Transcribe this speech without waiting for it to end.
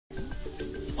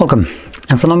Welcome.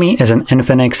 In front of me is an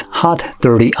INFINIX Hot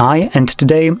 30i, and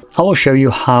today I will show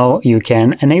you how you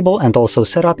can enable and also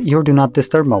set up your Do Not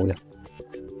Disturb mode.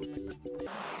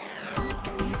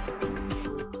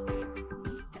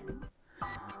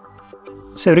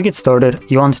 So to get started,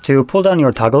 you want to pull down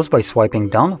your toggles by swiping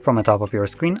down from the top of your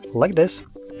screen like this,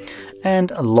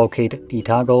 and locate the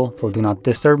toggle for Do Not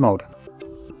Disturb mode.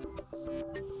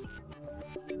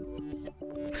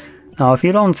 Now if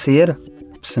you don't see it,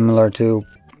 similar to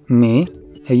me,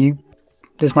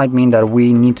 this might mean that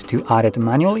we need to add it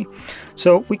manually.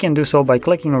 So we can do so by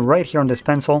clicking right here on this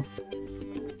pencil,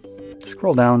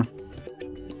 scroll down,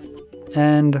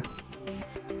 and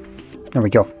there we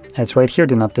go. It's right here,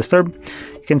 Do Not Disturb.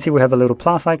 You can see we have a little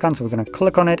plus icon, so we're going to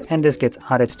click on it, and this gets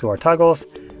added to our toggles.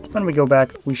 When we go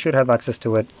back, we should have access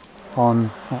to it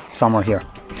on somewhere here.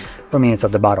 For me, it's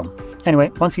at the bottom.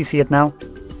 Anyway, once you see it now,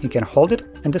 you can hold it,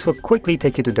 and this will quickly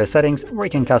take you to the settings where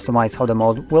you can customize how the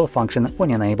mode will function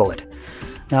when you enable it.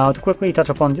 Now, to quickly touch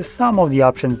upon just some of the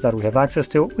options that we have access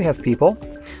to, we have people,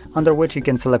 under which you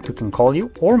can select who can call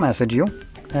you or message you,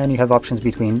 and you have options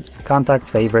between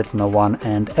contacts, favorites, no one,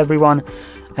 and everyone.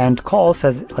 And calls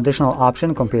has additional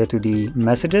option compared to the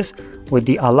messages with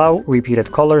the allow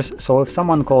repeated callers. So if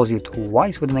someone calls you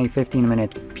twice within a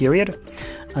 15-minute period,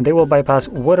 and they will bypass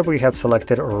whatever you have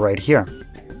selected right here.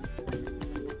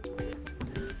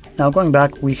 Now going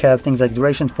back, we have things like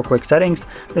duration for quick settings.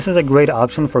 This is a great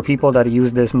option for people that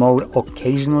use this mode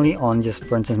occasionally on just,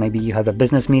 for instance, maybe you have a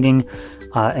business meeting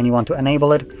and you want to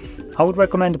enable it. I would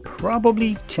recommend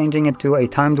probably changing it to a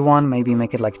timed one, maybe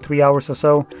make it like 3 hours or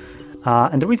so.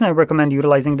 And the reason I recommend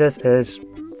utilizing this is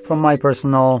from my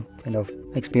personal kind of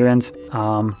experience.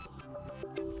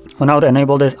 When I would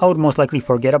enable this, I would most likely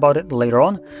forget about it later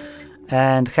on.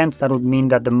 And hence that would mean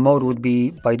that the mode would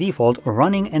be by default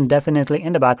running indefinitely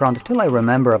in the background till I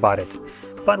remember about it.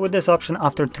 But with this option,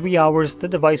 after 3 hours, the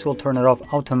device will turn it off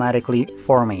automatically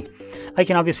for me. I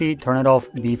can obviously turn it off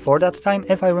before that time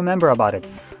if I remember about it.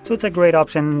 So it's a great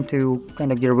option to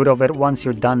kind of get rid of it once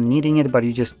you're done needing it, but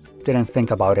you just didn't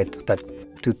think about it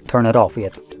to turn it off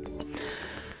yet.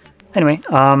 Anyway,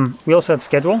 we also have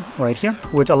schedule right here,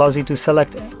 which allows you to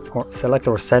select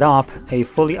or set up a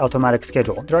fully automatic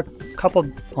schedule. There are a couple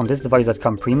on this device that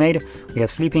come pre-made. We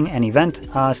have sleeping and event.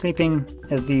 Sleeping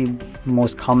is the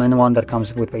most common one that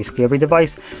comes with basically every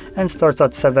device and starts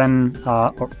at 7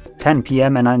 or 10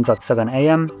 p.m. and ends at 7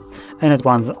 a.m. and it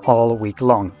runs all week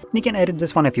long. You can edit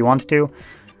this one if you want to,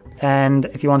 and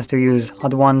if you want to use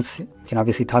other ones, you can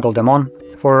obviously toggle them on.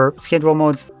 For schedule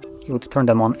modes, you would turn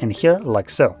them on in here like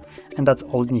so, and that's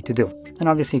all you need to do. And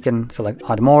obviously you can select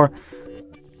add more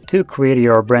to create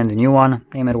your brand new one,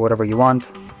 name it whatever you want,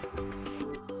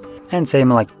 and same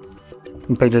like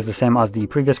page is the same as the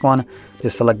previous one.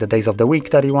 Just select the days of the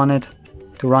week that you want it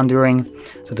to run during.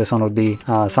 So this one would be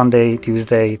Sunday,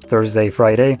 Tuesday, Thursday,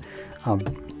 Friday,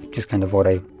 just kind of what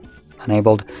I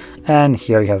enabled. And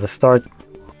here you have a start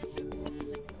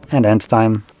and end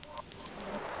time.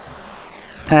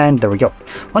 And there we go.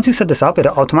 Once you set this up, it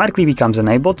automatically becomes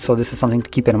enabled, so this is something to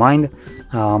keep in mind.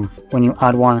 When you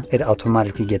add one, it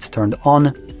automatically gets turned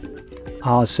on.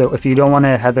 So if you don't want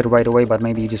to have it right away, but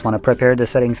maybe you just want to prepare the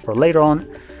settings for later on,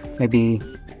 maybe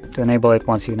to enable it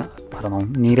once you, I don't know,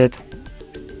 need it,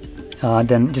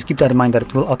 then just keep that in mind that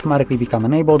it will automatically become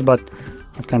enabled, but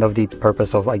that's kind of the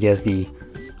purpose of, I guess, the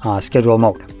schedule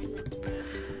mode.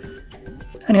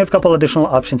 And you have a couple additional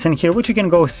options in here, which you can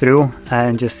go through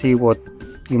and just see what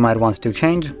you might want to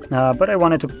change, but I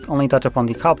wanted to only touch upon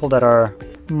the couple that are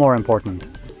more important.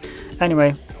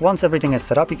 Anyway, once everything is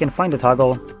set up, you can find the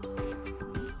toggle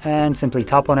and simply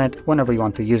tap on it whenever you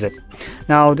want to use it.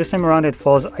 Now this time around it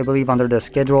falls, I believe, under the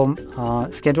schedule,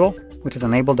 which is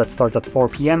enabled, that starts at 4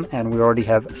 p.m. and we already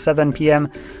have 7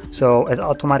 p.m. so it's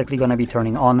automatically going to be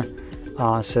turning on.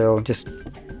 So just,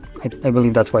 I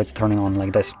believe that's why it's turning on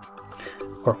like this,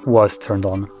 or was turned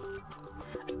on.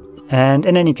 And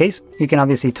in any case, you can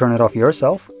obviously turn it off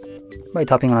yourself by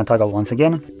tapping on a toggle once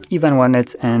again, even when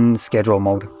it's in schedule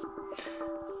mode.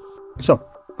 So,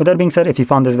 with that being said, if you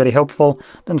found this very helpful,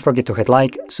 don't forget to hit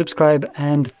like, subscribe,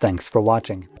 and thanks for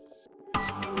watching.